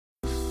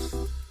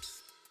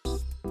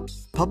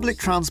Public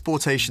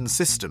transportation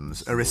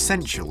systems are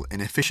essential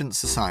in efficient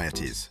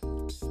societies.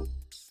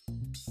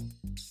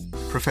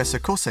 Professor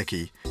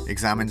Koseki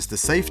examines the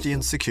safety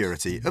and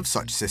security of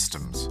such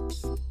systems.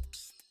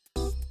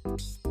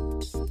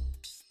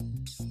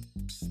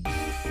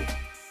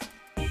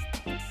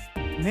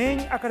 Main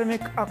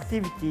academic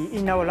activity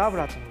in our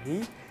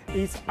laboratory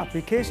is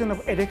application of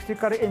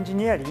electrical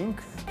engineering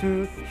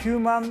to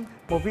human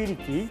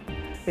mobility,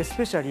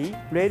 especially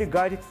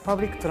rail-guided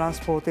public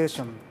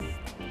transportation.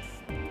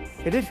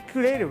 Electric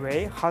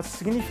railway has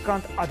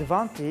significant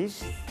advantage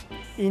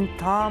in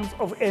terms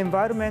of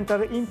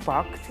environmental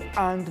impact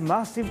and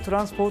massive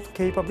transport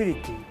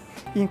capability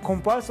in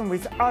comparison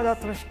with other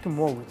traffic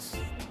modes.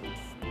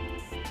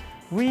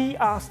 We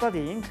are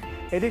studying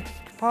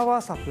electric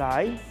power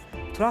supply,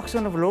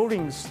 traction of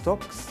rolling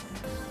stocks,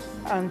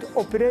 and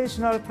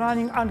operational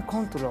planning and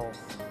control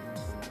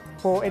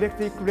for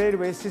electric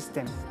railway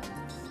system.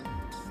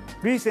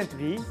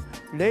 Recently,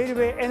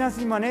 railway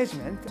energy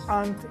management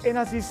and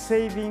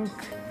energy-saving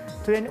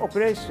train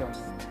operation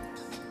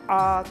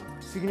are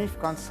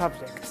significant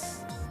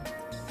subjects.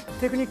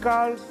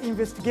 Technical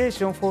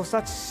investigation for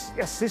such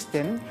a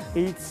system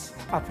is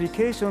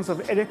applications of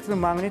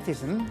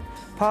electromagnetism,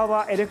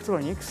 power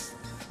electronics,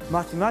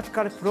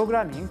 mathematical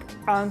programming,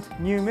 and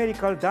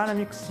numerical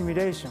dynamic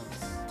simulations.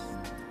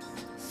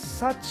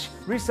 Such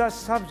research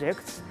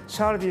subjects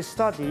shall be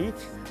studied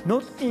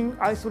not in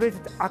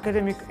isolated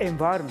academic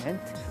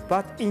environment,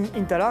 but in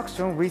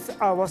interaction with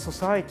our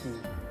society.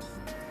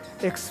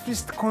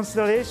 Explicit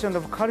consideration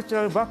of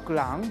cultural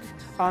background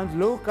and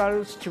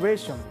local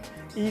situation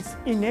is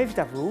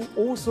inevitable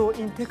also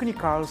in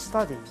technical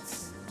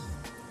studies.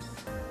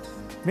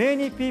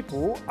 Many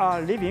people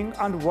are living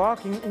and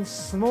working in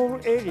small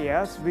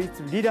areas with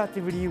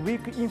relatively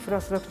weak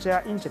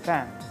infrastructure in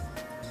Japan.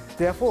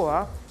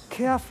 Therefore,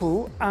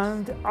 careful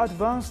and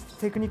advanced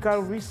technical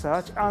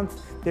research and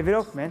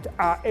development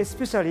are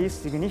especially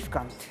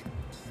significant.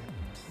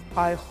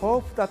 I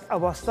hope that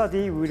our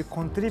study will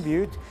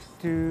contribute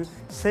to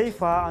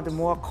safer and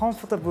more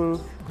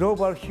comfortable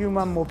global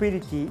human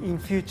mobility in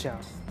future.